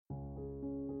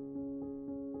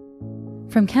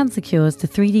From cancer cures to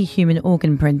 3D human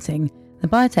organ printing, the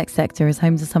biotech sector is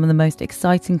home to some of the most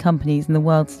exciting companies in the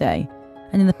world today,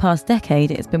 and in the past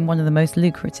decade it's been one of the most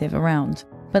lucrative around.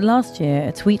 But last year,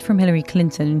 a tweet from Hillary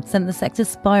Clinton sent the sector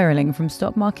spiralling from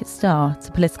stock market star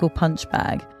to political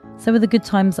punchbag. So are the good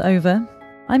times over?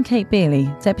 I'm Kate Beerley,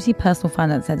 Deputy Personal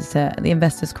Finance Editor at the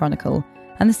Investors Chronicle,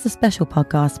 and this is a special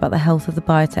podcast about the health of the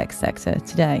biotech sector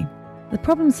today. The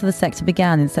problems for the sector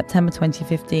began in September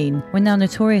 2015, when now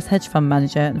notorious hedge fund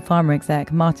manager and pharma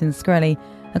exec Martin Shkreli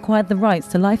acquired the rights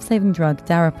to life-saving drug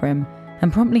Daraprim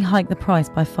and promptly hiked the price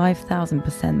by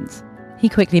 5,000%. He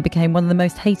quickly became one of the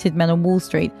most hated men on Wall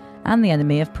Street and the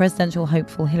enemy of presidential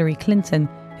hopeful Hillary Clinton,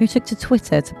 who took to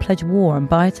Twitter to pledge war on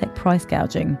biotech price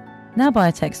gouging. Now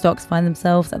biotech stocks find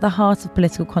themselves at the heart of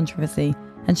political controversy,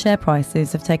 and share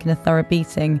prices have taken a thorough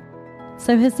beating.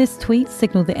 So has this tweet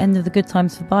signalled the end of the good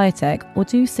times for biotech, or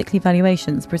do sickly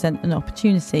valuations present an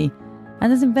opportunity?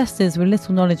 And as investors with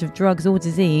little knowledge of drugs or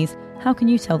disease, how can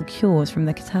you tell the cures from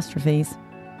the catastrophes?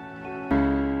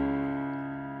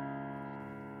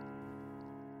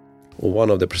 One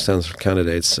of the presidential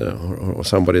candidates or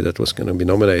somebody that was going to be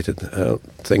nominated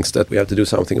thinks that we have to do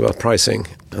something about pricing,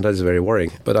 and that is very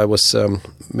worrying. But I was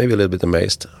maybe a little bit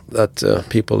amazed that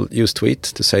people use tweet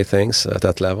to say things at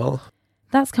that level.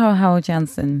 That's Carl Harold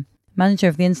Jansen, manager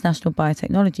of the International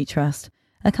Biotechnology Trust,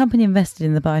 a company invested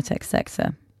in the biotech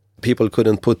sector. People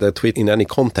couldn't put that tweet in any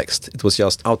context. It was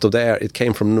just out of the air. It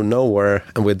came from nowhere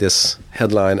and with this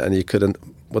headline, and you couldn't...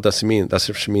 What does it mean? Does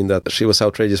it mean that she was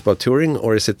outrageous about Turing,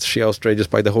 or is it she outrageous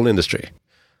by the whole industry?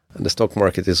 And the stock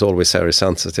market is always very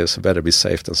sensitive, so better be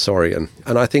safe than sorry. And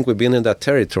I think we've been in that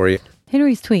territory.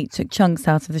 Hillary's tweet took chunks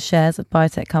out of the shares of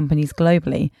biotech companies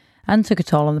globally and took a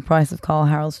toll on the price of Carl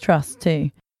Harold's trust too.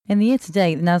 In the year to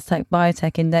date, the Nasdaq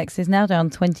Biotech Index is now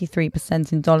down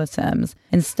 23% in dollar terms.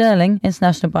 In sterling,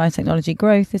 international biotechnology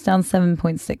growth is down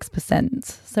 7.6%.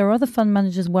 So are other fund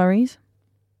managers worried?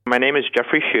 My name is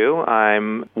Jeffrey Hsu.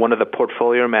 I'm one of the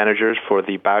portfolio managers for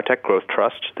the Biotech Growth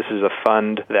Trust. This is a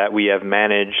fund that we have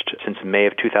managed since May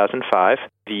of 2005.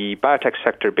 The biotech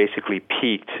sector basically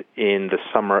peaked in the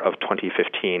summer of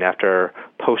 2015 after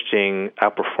posting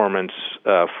outperformance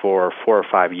for 4 or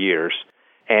 5 years.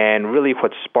 And really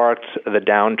what sparked the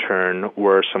downturn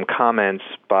were some comments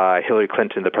by Hillary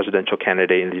Clinton, the presidential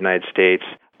candidate in the United States,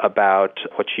 about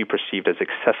what she perceived as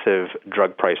excessive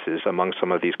drug prices among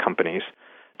some of these companies.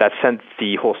 That sent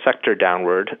the whole sector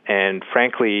downward, and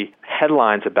frankly,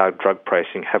 headlines about drug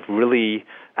pricing have really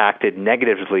acted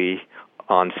negatively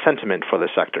on sentiment for the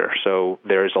sector. So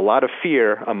there's a lot of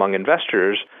fear among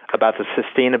investors about the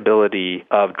sustainability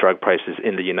of drug prices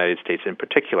in the United States in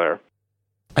particular.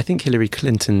 I think Hillary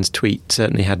Clinton's tweet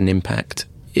certainly had an impact.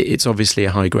 It's obviously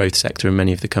a high growth sector, and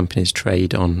many of the companies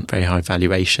trade on very high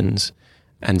valuations.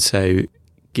 And so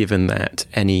given that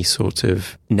any sort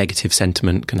of negative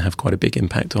sentiment can have quite a big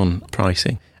impact on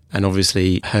pricing. And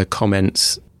obviously her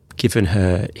comments, given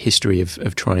her history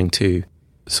of trying to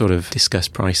sort of discuss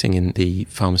pricing in the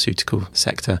pharmaceutical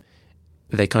sector,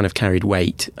 they kind of carried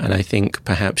weight. And I think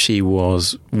perhaps she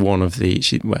was one of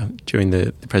during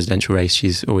the presidential race,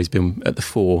 she's always been at the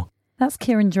fore. That's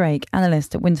Kieran Drake,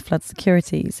 analyst at Winterflood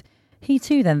Securities. He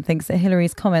too then thinks that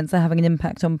Hillary's comments are having an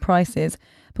impact on prices.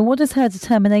 But what does her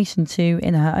determination to,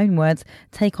 in her own words,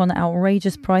 take on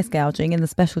outrageous price gouging in the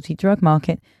specialty drug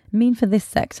market mean for this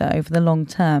sector over the long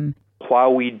term?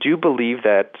 While we do believe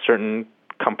that certain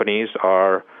companies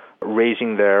are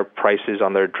raising their prices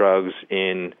on their drugs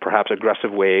in perhaps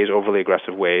aggressive ways, overly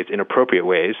aggressive ways, inappropriate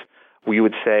ways, we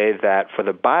would say that for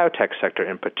the biotech sector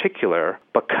in particular,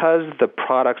 because the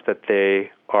products that they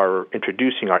are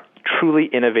introducing are truly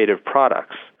innovative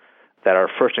products that are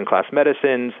first-in-class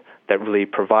medicines, that really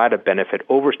provide a benefit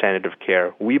over standard of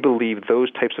care, we believe those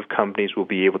types of companies will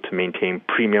be able to maintain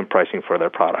premium pricing for their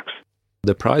products.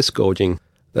 The price gouging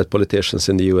that politicians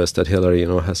in the US that Hillary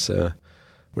has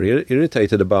were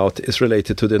irritated about is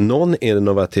related to the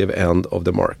non-innovative end of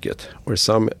the market, where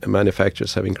some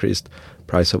manufacturers have increased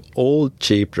price of all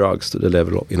cheap drugs to the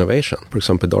level of innovation. For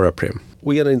example, Daraprim.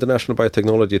 We at the International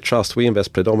Biotechnology Trust, we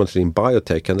invest predominantly in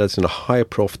biotech, and that's in high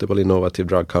profitable innovative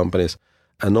drug companies,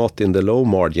 and not in the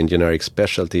low-margin generic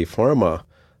specialty pharma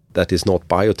that is not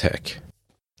biotech.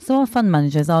 So our fund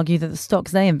managers argue that the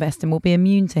stocks they invest in will be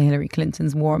immune to Hillary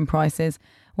Clinton's war on prices.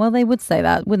 Well, they would say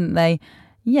that, wouldn't they?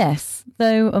 Yes,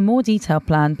 though a more detailed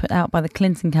plan put out by the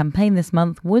Clinton campaign this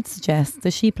month would suggest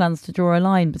that she plans to draw a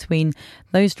line between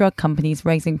those drug companies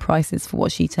raising prices for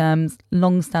what she terms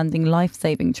long-standing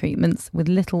life-saving treatments with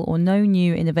little or no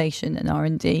new innovation and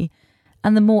R&D,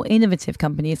 and the more innovative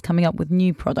companies coming up with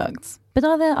new products. But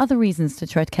are there other reasons to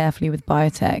tread carefully with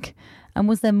biotech? And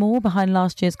was there more behind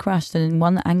last year's crash than in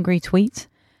one angry tweet?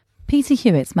 Peter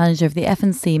Hewitt's manager of the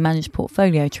F&C Managed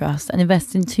Portfolio Trust and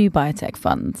invests in 2 biotech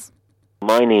funds.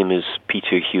 My name is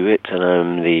Peter Hewitt and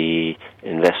I'm the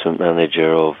investment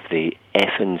manager of the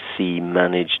F&C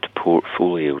Managed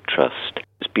Portfolio Trust.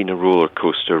 It's been a roller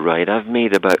coaster ride. I've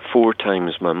made about 4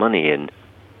 times my money in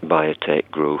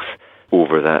biotech growth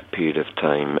over that period of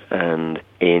time, and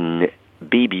in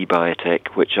baby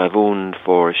biotech, which I've owned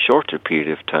for a shorter period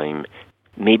of time,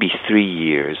 maybe 3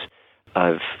 years,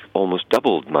 I've almost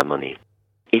doubled my money.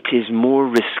 It is more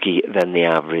risky than the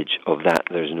average of that,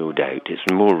 there's no doubt. It's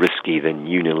more risky than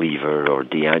Unilever or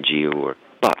Diageo,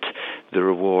 but the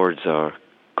rewards are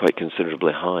quite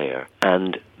considerably higher,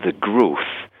 and the growth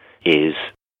is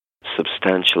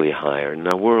substantially higher. In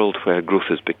a world where growth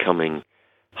is becoming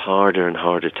harder and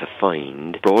harder to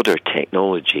find, broader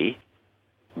technology,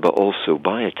 but also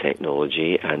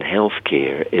biotechnology and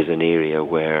healthcare is an area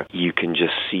where you can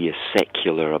just see a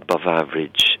secular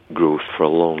above-average growth for a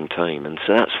long time. And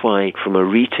so that's why, from a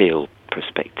retail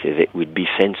perspective, it would be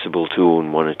sensible to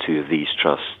own 1 or 2 of these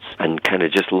trusts and kind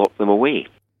of just lock them away.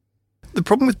 The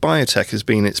problem with biotech has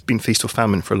been it's been feast or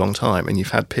famine for a long time, and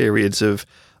you've had periods of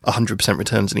 100%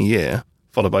 returns in a year,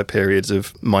 followed by periods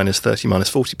of minus 30,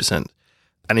 minus 40%.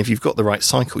 And if you've got the right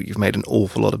cycle, you've made an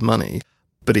awful lot of money.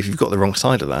 But if you've got the wrong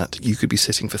side of that, you could be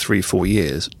sitting for 3 or 4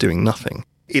 years doing nothing.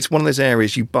 It's one of those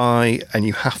areas you buy and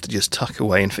you have to just tuck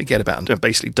away and forget about, and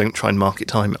basically don't try and market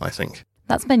time it, I think.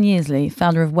 That's Ben Yearsley,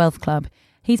 founder of Wealth Club.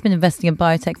 He's been investing in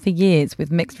biotech for years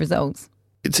with mixed results.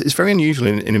 It's very unusual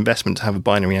in investment to have a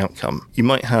binary outcome. You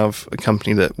might have a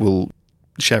company that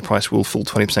share price will fall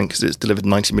 20% because it's delivered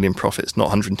 90 million profits, not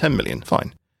 110 million.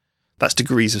 Fine. That's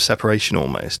degrees of separation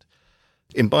almost.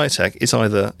 In biotech, it's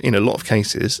either, in a lot of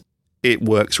cases, it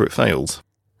works or it fails.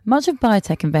 Much of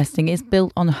biotech investing is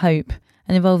built on hope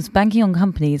and involves banking on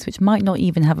companies which might not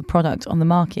even have a product on the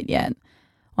market yet.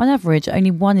 On average,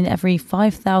 only 1 in every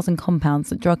 5,000 compounds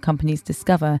that drug companies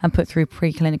discover and put through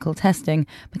preclinical testing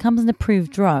becomes an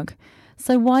approved drug.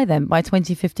 So why then, by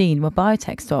 2015, were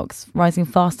biotech stocks rising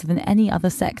faster than any other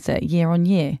sector year on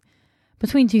year?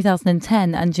 Between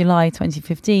 2010 and July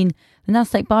 2015, the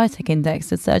Nasdaq Biotech Index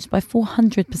had surged by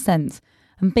 400%,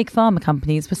 and big pharma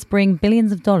companies were spraying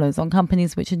billions of dollars on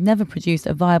companies which had never produced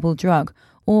a viable drug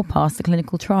or passed a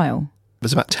clinical trial.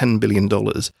 There's about $10 billion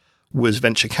was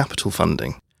venture capital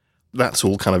funding. That's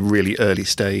all kind of really early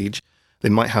stage. They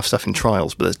might have stuff in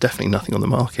trials, but there's definitely nothing on the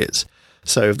markets.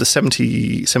 So of the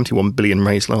 71 billion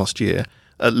raised last year,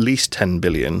 at least 10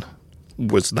 billion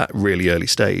was that really early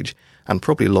stage, and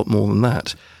probably a lot more than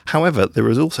that. However, there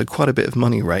was also quite a bit of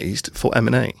money raised for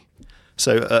M&A.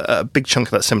 So a big chunk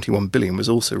of that 71 billion was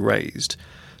also raised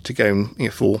to go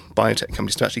and, for biotech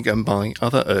companies to actually go and buy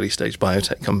other early stage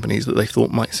biotech companies that they thought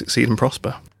might succeed and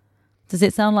prosper. Does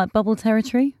it sound like bubble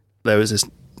territory? There was this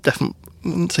definite, I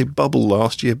wouldn't say bubble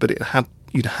last year, but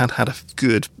you'd had a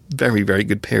good, very, very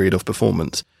good period of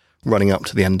performance running up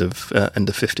to the end of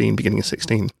 15, beginning of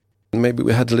 16. Maybe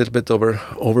we had a little bit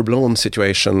overblown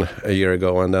situation a year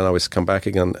ago, and then I was come back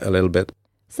again a little bit.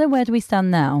 So where do we stand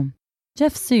now?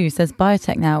 Jeff Su says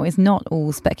biotech now is not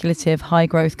all speculative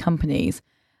high-growth companies.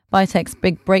 Biotech's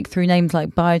big breakthrough names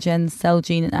like Biogen,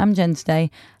 Celgene and Amgen today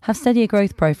have steadier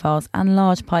growth profiles and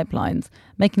large pipelines,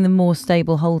 making them more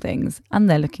stable holdings, and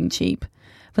they're looking cheap.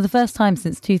 For the first time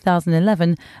since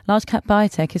 2011, large-cap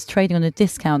biotech is trading on a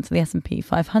discount to the S&P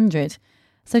 500.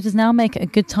 So does now make it a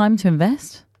good time to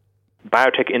invest?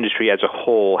 Biotech industry as a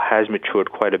whole has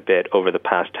matured quite a bit over the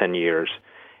past 10 years.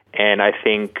 And I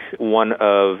think one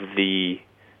of the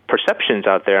perceptions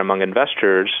out there among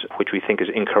investors, which we think is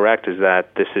incorrect, is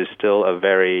that this is still a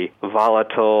very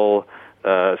volatile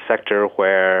sector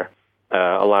where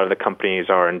a lot of the companies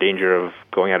are in danger of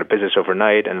going out of business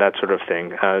overnight and that sort of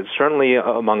thing. Certainly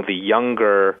among the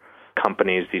younger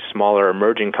companies, these smaller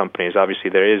emerging companies, obviously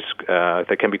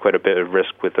there can be quite a bit of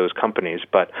risk with those companies.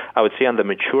 But I would say on the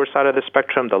mature side of the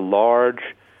spectrum, the large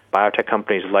biotech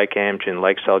companies like Amgen,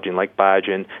 like Celgene, like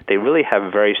Biogen, they really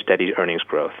have very steady earnings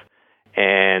growth.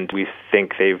 And we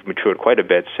think they've matured quite a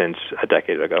bit since a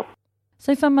decade ago.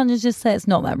 So fund managers say it's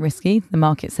not that risky. The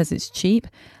market says it's cheap.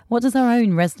 What does our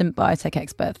own resident biotech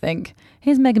expert think?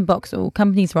 Here's Megan Boxall,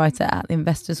 companies writer at the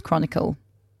Investors Chronicle.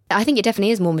 I think it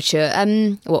definitely is more mature.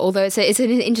 Although it's an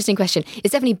interesting question.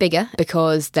 It's definitely bigger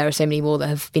because there are so many more that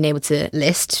have been able to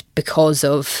list because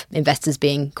of investors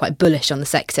being quite bullish on the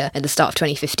sector at the start of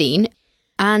 2015.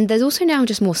 And there's also now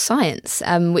just more science,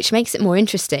 which makes it more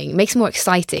interesting, makes it more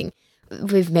exciting.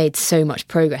 We've made so much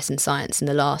progress in science in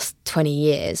the last 20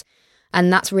 years,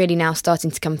 and that's really now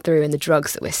starting to come through in the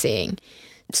drugs that we're seeing.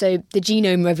 So the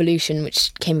genome revolution,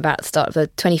 which came about at the start of the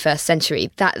 21st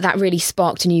century, that really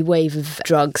sparked a new wave of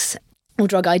drugs or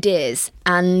drug ideas.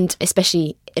 And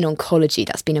especially in oncology,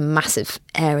 that's been a massive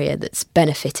area that's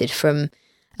benefited from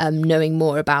knowing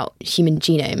more about human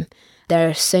genome. There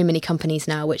are so many companies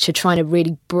now which are trying to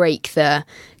really break the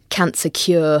cancer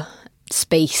cure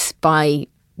space by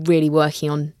really working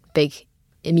on big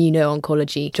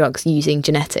immuno-oncology drugs using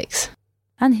genetics.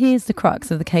 And here's the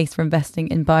crux of the case for investing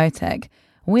in biotech.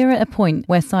 We're at a point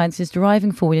where science is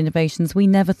driving forward innovations we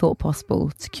never thought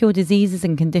possible to cure diseases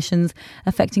and conditions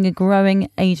affecting a growing,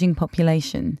 ageing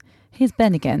population. Here's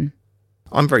Ben again.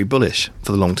 I'm very bullish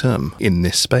for the long term in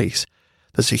this space.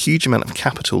 There's a huge amount of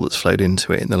capital that's flowed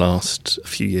into it in the last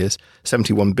few years.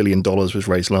 $71 billion was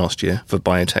raised last year for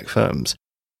biotech firms.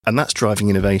 And that's driving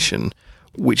innovation,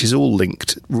 which is all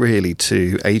linked really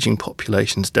to ageing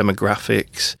populations,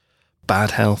 demographics,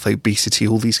 bad health, obesity,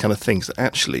 all these kind of things that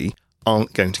actually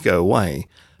aren't going to go away.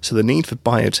 So the need for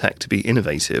biotech to be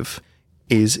innovative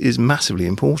is massively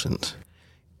important.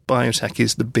 Biotech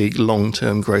is the big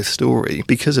long-term growth story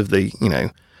because of the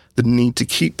need to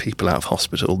keep people out of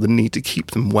hospital, the need to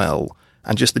keep them well,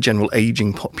 and just the general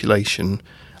ageing population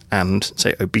and,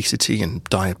 say, obesity and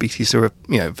diabetes. There are,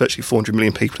 virtually 400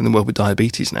 million people in the world with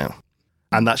diabetes now.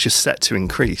 And that's just set to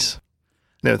increase.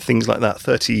 Things like that.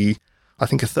 I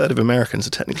think a third of Americans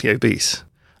are technically obese.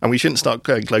 And we shouldn't start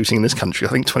gloating in this country.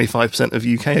 I think 25% of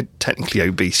UK are technically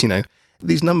obese.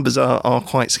 These numbers are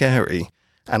quite scary.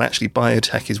 And actually,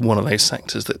 biotech is one of those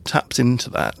sectors that taps into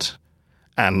that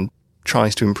and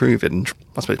tries to improve it and,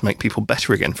 I suppose, make people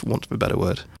better again, for want of a better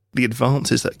word. The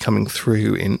advances that are coming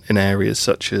through in areas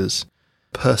such as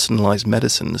personalised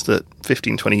medicines that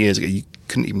 15, 20 years ago you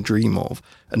couldn't even dream of,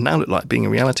 and now look like being a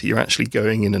reality. You're actually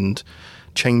going in and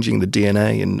changing the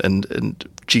DNA and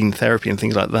gene therapy and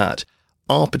things like that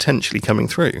are potentially coming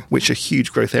through, which are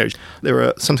huge growth areas. There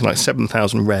are something like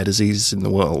 7,000 rare diseases in the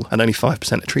world, and only 5%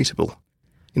 are treatable.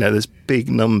 There's big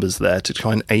numbers there to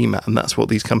try and aim at, and that's what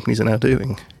these companies are now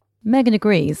doing. Megan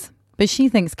agrees, but she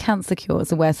thinks cancer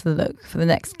cures are where to look for the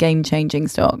next game-changing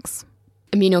stocks.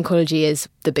 Immuno-oncology is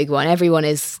the big one. Everyone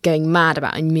is going mad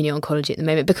about immuno-oncology at the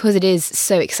moment because it is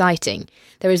so exciting.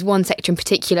 There is one sector in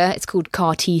particular, it's called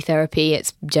CAR T therapy.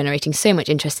 It's generating so much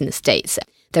interest in the States.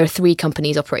 There are 3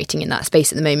 companies operating in that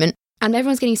space at the moment. And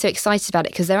everyone's getting so excited about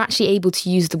it because they're actually able to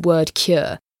use the word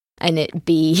cure and it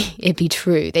be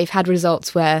true. They've had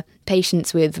results where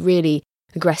patients with really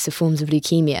aggressive forms of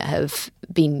leukemia have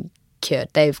been cured.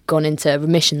 They've gone into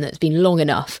remission that's been long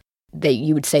enough that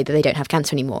you would say that they don't have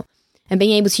cancer anymore. And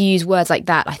being able to use words like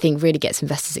that, I think, really gets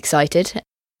investors excited.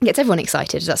 It gets everyone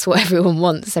excited. That's what everyone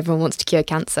wants. Everyone wants to cure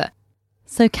cancer.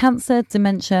 So cancer,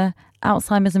 dementia,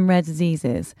 Alzheimer's and rare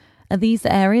diseases, are these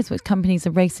the areas which companies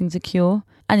are racing to cure?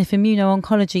 And if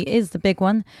immuno-oncology is the big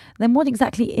one, then what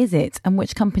exactly is it and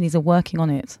which companies are working on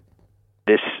it?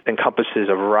 This encompasses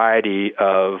a variety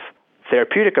of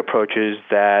therapeutic approaches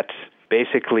that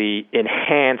basically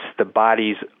enhance the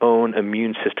body's own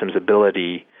immune system's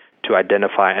ability to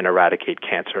identify and eradicate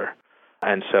cancer.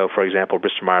 And so, for example,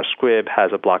 Bristol Myers Squibb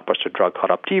has a blockbuster drug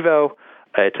called Opdivo.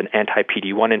 It's an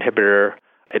anti-PD-1 inhibitor.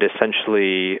 It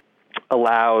essentially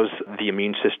allows the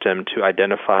immune system to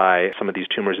identify some of these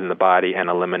tumors in the body and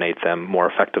eliminate them more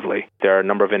effectively. There are a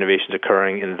number of innovations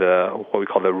occurring in what we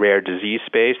call the rare disease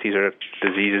space. These are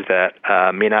diseases that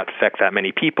may not affect that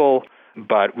many people,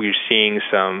 but we're seeing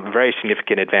some very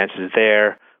significant advances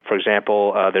there. For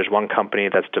example, there's one company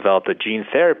that's developed a gene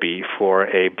therapy for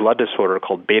a blood disorder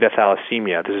called beta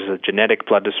thalassemia. This is a genetic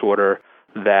blood disorder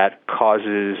that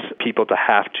causes people to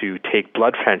have to take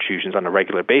blood transfusions on a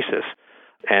regular basis.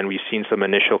 And we've seen some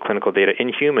initial clinical data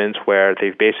in humans where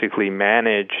they've basically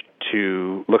managed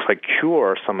to, looks like,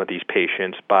 cure some of these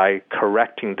patients by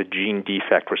correcting the gene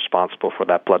defect responsible for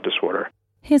that blood disorder.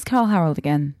 Here's Carl Harold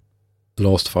again.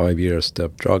 Last 5 years,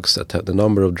 the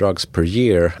number of drugs per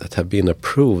year that have been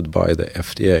approved by the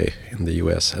FDA in the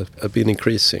US have been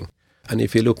increasing. And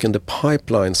if you look in the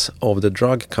pipelines of the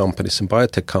drug companies and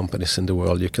biotech companies in the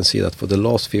world, you can see that for the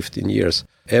last 15 years,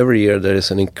 every year there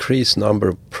is an increased number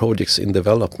of projects in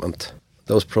development.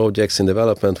 Those projects in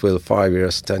development will 5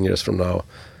 years, 10 years from now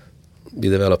be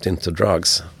developed into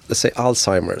drugs. Let's say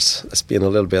Alzheimer's has been a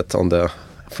little bit on the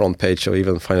front page of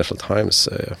even Financial Times.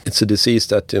 It's a disease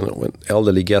that when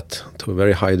elderly get to a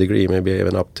very high degree, maybe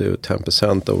even up to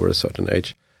 10% over a certain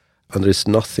age, and there is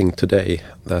nothing today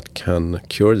that can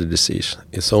cure the disease.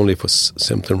 It's only for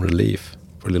symptom relief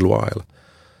for a little while.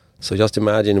 So just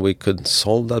imagine we could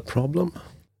solve that problem.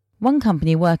 One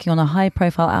company working on a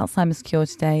high-profile Alzheimer's cure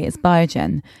today is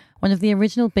Biogen, one of the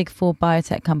original Big Four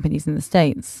biotech companies in the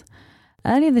States.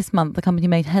 Earlier this month, the company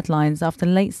made headlines after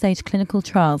late-stage clinical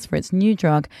trials for its new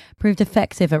drug proved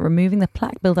effective at removing the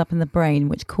plaque buildup in the brain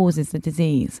which causes the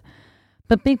disease.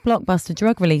 But big blockbuster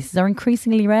drug releases are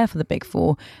increasingly rare for the Big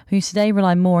Four, who today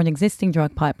rely more on existing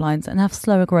drug pipelines and have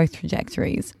slower growth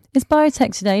trajectories. Is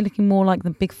biotech today looking more like the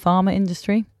big pharma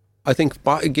industry? I think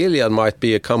Gilead might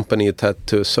be a company that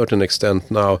to a certain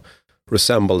extent now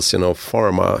resembles,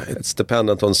 pharma. It's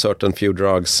dependent on certain few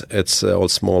drugs. It's all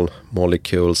small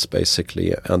molecules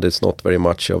basically, and it's not very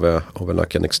much of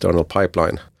like an external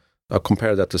pipeline. Now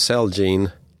compare that to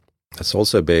Celgene. That's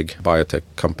also a big biotech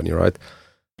company, right?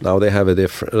 Now they have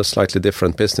a slightly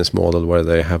different business model where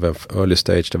they have an early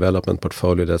stage development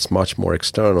portfolio that's much more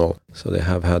external. So they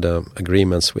have had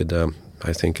agreements with,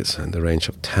 I think it's in the range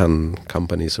of 10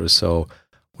 companies or so,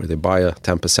 where they buy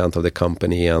 10% of the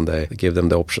company and they give them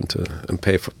the option to and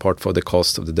pay for the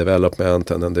cost of the development,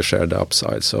 and then they share the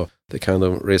upside. So they kind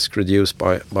of risk reduced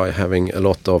by having a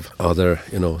lot of other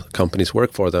companies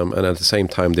work for them, and at the same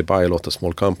time they buy a lot of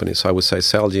small companies. So I would say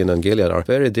Celgene and Gilead are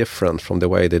very different from the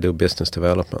way they do business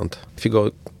development. If you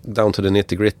go down to the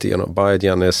nitty gritty,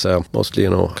 Biogen is mostly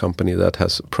a company that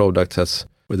has a product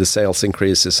where the sales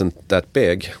increase isn't that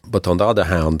big, but on the other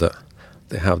hand,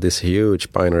 they have this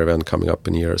huge binary event coming up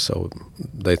in a year, so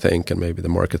they think, and maybe the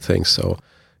market thinks so,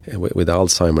 with the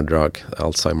Alzheimer drug,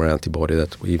 Alzheimer antibody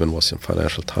that even was in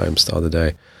Financial Times the other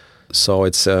day. So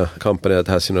it's a company that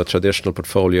has a traditional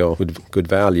portfolio with good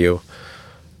value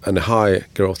and a high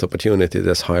growth opportunity.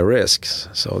 There's high risks.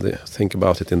 So think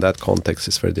about it in that context.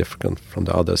 It's very different from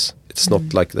the others. It's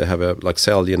not like they have like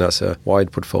Celgene has a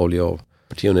wide portfolio of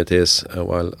opportunities,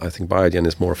 while I think Biogen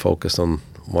is more focused on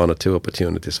one or two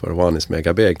opportunities where one is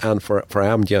mega big. And for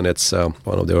Amgen, it's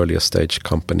one of the earliest stage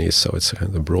companies, so it's a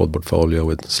broad portfolio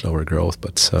with slower growth,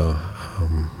 but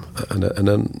and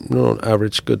an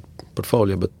average good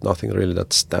portfolio, but nothing really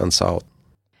that stands out.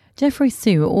 Geoffrey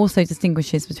Su also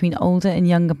distinguishes between older and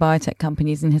younger biotech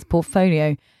companies in his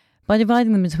portfolio by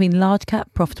dividing them between large-cap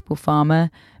profitable pharma,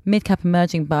 mid-cap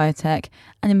emerging biotech,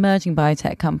 and emerging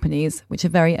biotech companies, which are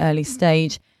very early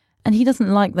stage. And he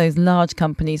doesn't like those large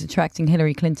companies attracting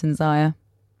Hillary Clinton's ire.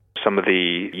 Some of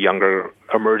the younger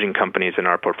emerging companies in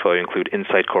our portfolio include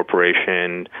Incyte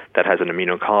Corporation, that has an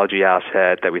immuno-oncology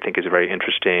asset that we think is very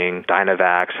interesting.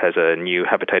 Dynavax has a new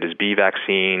hepatitis B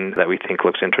vaccine that we think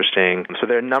looks interesting. So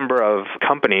there are a number of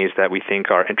companies that we think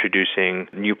are introducing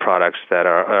new products that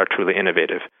are truly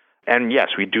innovative. And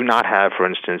yes, we do not have, for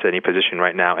instance, any position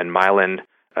right now in Mylan,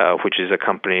 which is a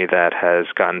company that has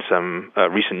gotten some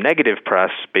recent negative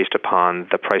press based upon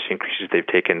the price increases they've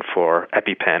taken for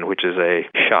EpiPen, which is a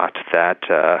shot that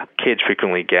kids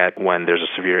frequently get when there's a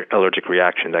severe allergic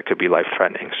reaction that could be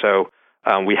life-threatening. So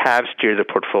we have steered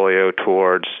the portfolio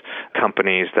towards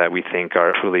companies that we think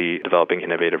are truly developing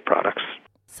innovative products.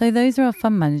 So those are our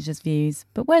fund managers' views.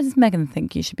 But where does Megan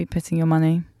think you should be putting your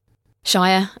money?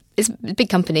 Shire is a big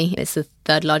company. It's the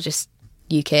third largest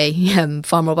UK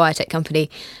pharma or biotech company,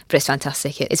 but it's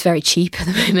fantastic. It's very cheap at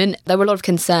the moment. There were a lot of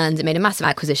concerns. It made a massive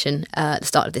acquisition at the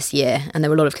start of this year, and there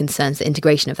were a lot of concerns that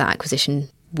integration of that acquisition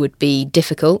would be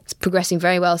difficult. It's progressing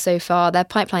very well so far. Their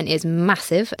pipeline is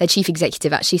massive. Their chief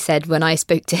executive actually said, when I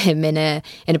spoke to him in a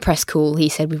press call, he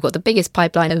said, we've got the biggest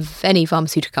pipeline of any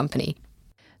pharmaceutical company.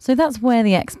 So that's where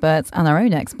the experts and our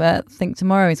own expert think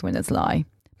tomorrow's winners lie.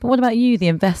 But what about you, the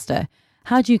investor?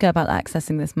 How do you go about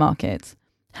accessing this market?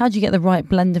 How do you get the right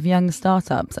blend of young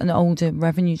startups and older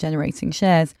revenue-generating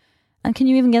shares? And can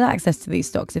you even get access to these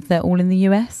stocks if they're all in the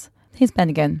US? Here's Ben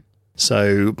again.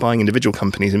 So buying individual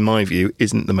companies, in my view,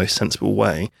 isn't the most sensible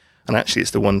way. And actually,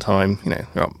 it's the one time,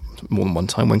 more than one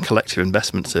time, when collective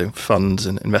investments, so funds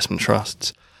and investment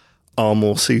trusts, are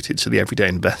more suited to the everyday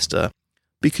investor,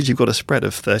 because you've got a spread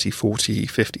of 30, 40,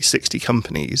 50, 60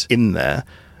 companies in there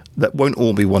that won't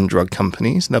all be one drug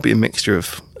companies. There'll be a mixture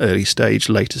of early stage,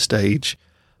 later stage,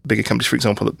 bigger companies. For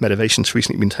example, Medivation's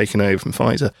recently been taken over from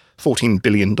Pfizer, $14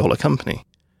 billion company.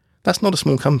 That's not a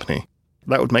small company.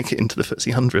 That would make it into the FTSE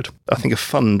 100. I think a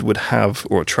fund would have,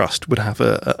 or a trust would have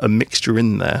a mixture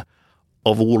in there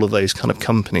of all of those kind of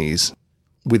companies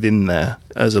within there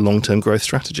as a long-term growth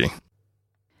strategy.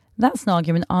 That's an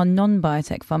argument our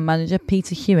non-biotech fund manager,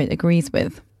 Peter Hewitt, agrees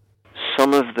with.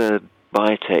 Some of the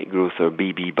biotech growth, or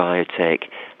BB Biotech,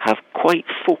 have quite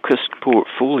focused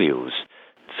portfolios.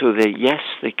 So they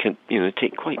can,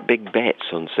 take quite big bets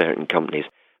on certain companies,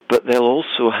 but they'll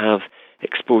also have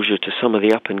exposure to some of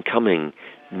the up-and-coming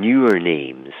newer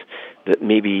names that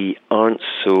maybe aren't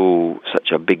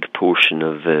such a big portion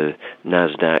of the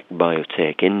NASDAQ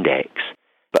Biotech Index,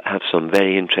 but have some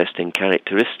very interesting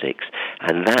characteristics.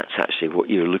 And that's actually what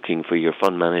you're looking for your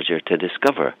fund manager to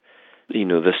discover.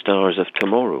 the stars of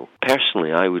tomorrow.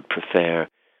 Personally, I would prefer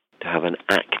to have an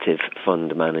active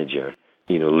fund manager,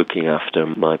 looking after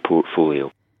my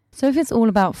portfolio. So if it's all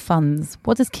about funds,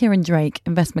 what does Kieran Drake,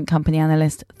 investment company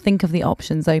analyst, think of the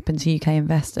options open to UK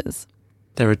investors?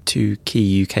 There are two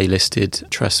key UK listed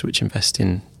trusts which invest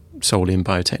solely in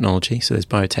biotechnology. So there's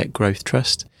Biotech Growth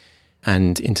Trust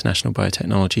and International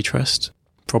Biotechnology Trust.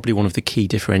 Probably one of the key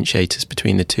differentiators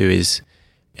between the two is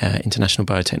International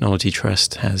Biotechnology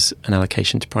Trust has an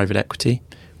allocation to private equity,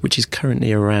 which is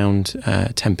currently around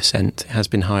 10%. It has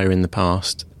been higher in the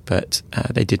past, but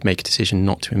they did make a decision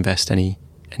not to invest any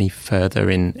further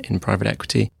in private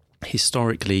equity.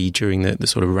 Historically, during the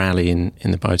sort of rally in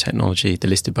the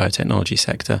listed biotechnology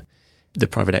sector, the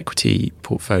private equity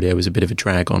portfolio was a bit of a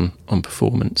drag on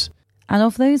performance. And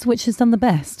of those, which has done the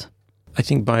best? I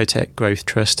think Biotech Growth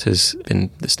Trust has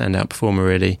been the standout performer,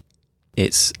 really.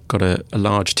 It's got a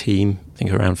large team, I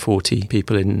think around 40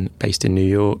 people based in New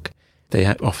York. They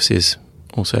have offices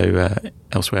also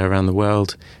elsewhere around the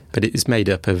world, but it is made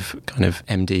up of kind of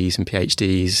MDs and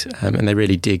PhDs, and they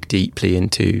really dig deeply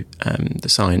into the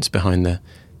science behind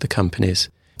the companies.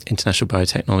 International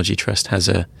Biotechnology Trust has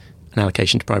an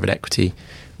allocation to private equity,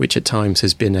 which at times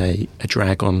has been a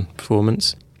drag on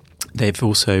performance. They've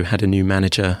also had a new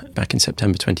manager back in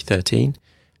September 2013,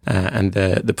 and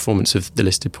the performance of the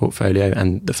listed portfolio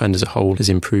and the fund as a whole has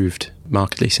improved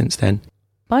markedly since then.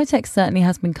 Biotech certainly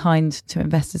has been kind to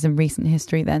investors in recent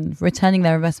history then, returning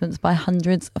their investments by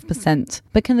hundreds of %.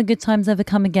 But can the good times ever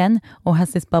come again, or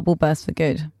has this bubble burst for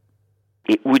good?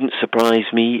 It wouldn't surprise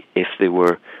me if there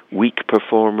were weak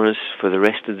performers for the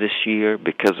rest of this year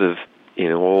because of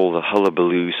all the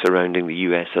hullabaloo surrounding the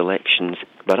US elections.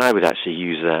 But I would actually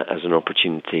use that as an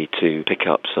opportunity to pick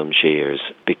up some shares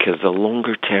because the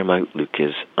longer term outlook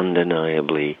is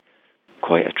undeniably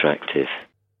quite attractive.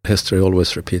 History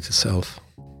always repeats itself.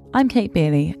 I'm Kate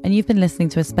Beerley, and you've been listening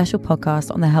to a special podcast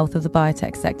on the health of the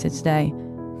biotech sector today.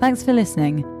 Thanks for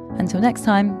listening. Until next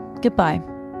time, goodbye.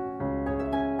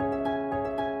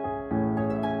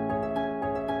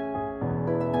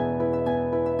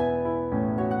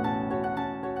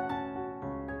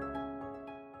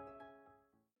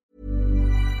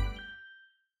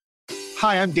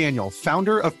 Hi, I'm Daniel,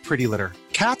 founder of Pretty Litter.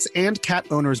 Cats and cat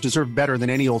owners deserve better than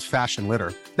any old-fashioned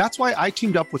litter. That's why I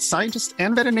teamed up with scientists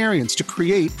and veterinarians to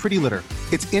create Pretty Litter.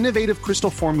 Its innovative crystal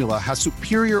formula has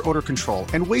superior odor control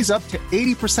and weighs up to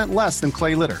 80% less than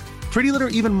clay litter. Pretty Litter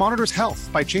even monitors health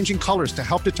by changing colors to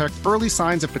help detect early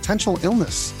signs of potential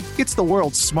illness. It's the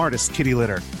world's smartest kitty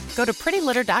litter. Go to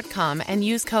prettylitter.com and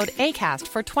use code ACAST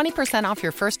for 20% off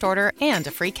your first order and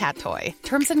a free cat toy.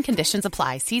 Terms and conditions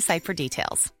apply. See site for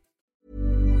details.